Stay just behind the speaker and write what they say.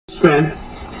spent.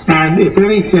 And if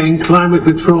anything, climate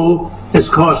control has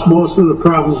caused most of the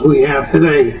problems we have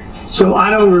today. So I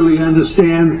don't really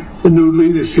understand the new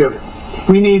leadership.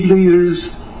 We need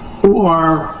leaders who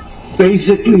are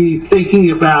basically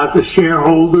thinking about the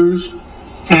shareholders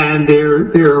and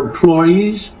their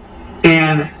employees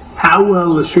and how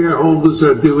well the shareholders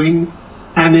are doing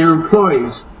and their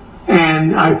employees.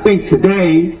 And I think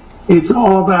today it's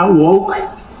all about woke,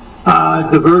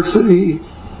 diversity,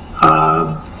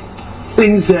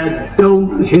 things that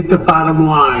don't hit the bottom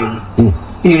line.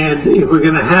 And if we're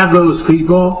going to have those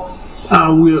people,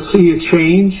 we'll see a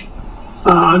change.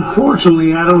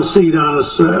 Unfortunately, I don't see it on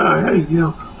us.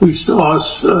 We saw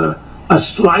a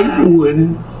slight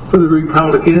win for the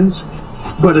Republicans,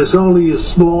 but it's only a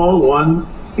small one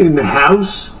in the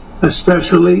House,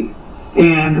 especially.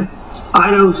 And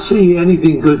I don't see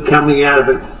anything good coming out of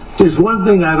it. There's one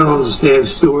thing I don't understand,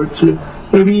 Stuart.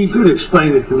 Maybe you could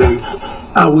explain it to me.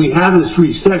 We have this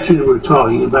recession we're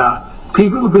talking about.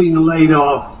 People are being laid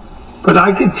off. But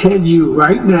I can tell you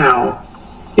right now,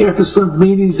 after some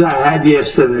meetings I had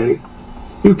yesterday,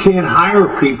 you can't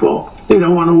hire people. They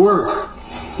don't want to work.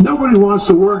 Nobody wants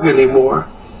to work anymore,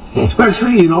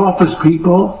 especially in office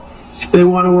people. They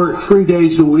want to work 3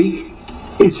 days a week.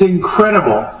 It's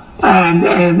incredible.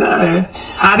 And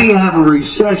how do you have a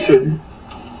recession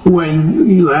when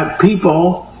you have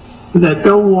people that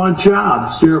don't want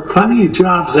jobs? There are plenty of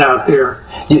jobs out there.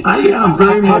 I'm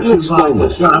very much involved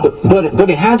with jobs. But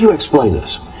how do you explain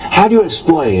this? How do you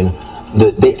explain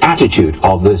the attitude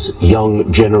of this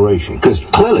young generation? Because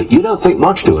clearly you don't think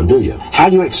much to them, do you? How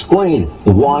do you explain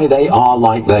why they are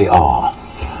like they are?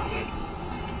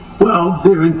 Well,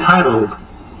 they're entitled.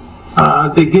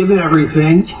 They give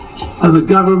everything. The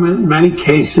government, in many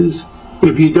cases,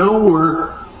 if you don't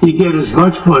work, you get as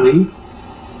much money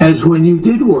as when you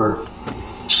did work.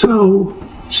 So,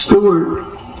 Stuart,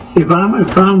 if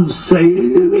I'm say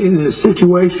in a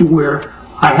situation where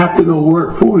I have to go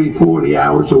work 40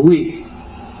 hours a week,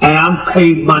 and I'm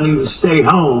paid money to stay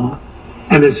home,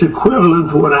 and it's equivalent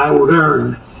to what I would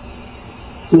earn,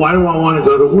 why do I want to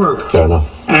go to work? Fair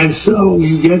enough. And so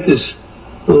you get this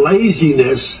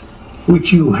laziness,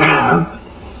 which you have,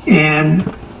 and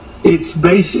it's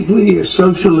basically a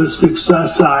socialistic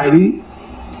society.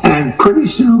 And pretty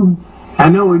soon, I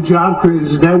know in Job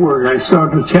Creators Network, I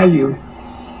started to tell you,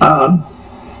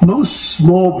 most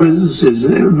small businesses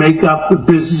make up the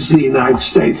business of the United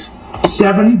States.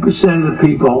 70% of the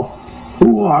people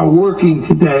who are working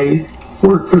today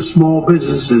work for small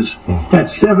businesses.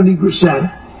 That's 70%.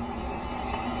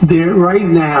 There right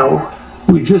now,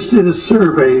 we just did a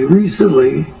survey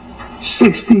recently,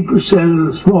 60% of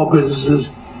the small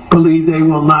businesses believe they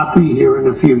will not be here in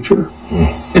the future.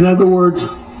 In other words,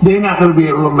 they're not going to be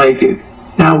able to make it.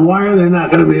 Now, why are they not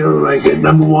going to be able to make it?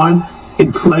 Number one,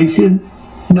 inflation.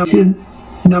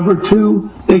 Number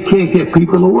two, they can't get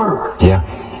people to work. Yeah.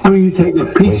 I mean, you take a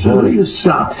pizzeria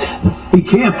shop. He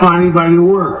can't find anybody to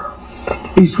work.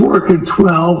 He's working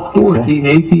 12, 14,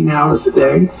 18 hours a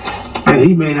day, and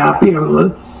he may not be able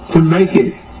to make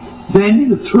it. Then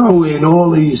you throw in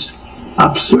all these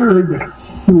absurd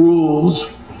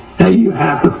rules that you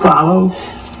have to follow.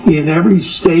 In every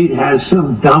state has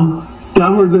some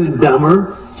dumber than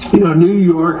dumber. New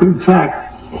York, in fact,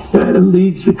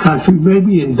 leads the country,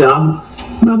 maybe in dumb.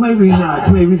 No, maybe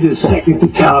not. Maybe the second to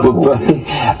California.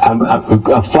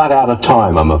 I'm flat out of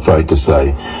time, I'm afraid to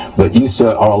say. But you,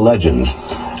 sir, are a legend.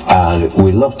 And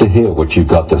we love to hear what you've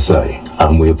got to say.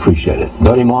 And we appreciate it.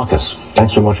 Bernie Marcus,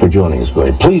 thanks so much for joining us,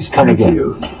 Bernie. Please come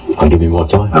again. Thank you. I'll give you more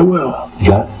time. I will. You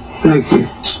got it? Thank you.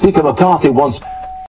 Speaker McCarthy wants...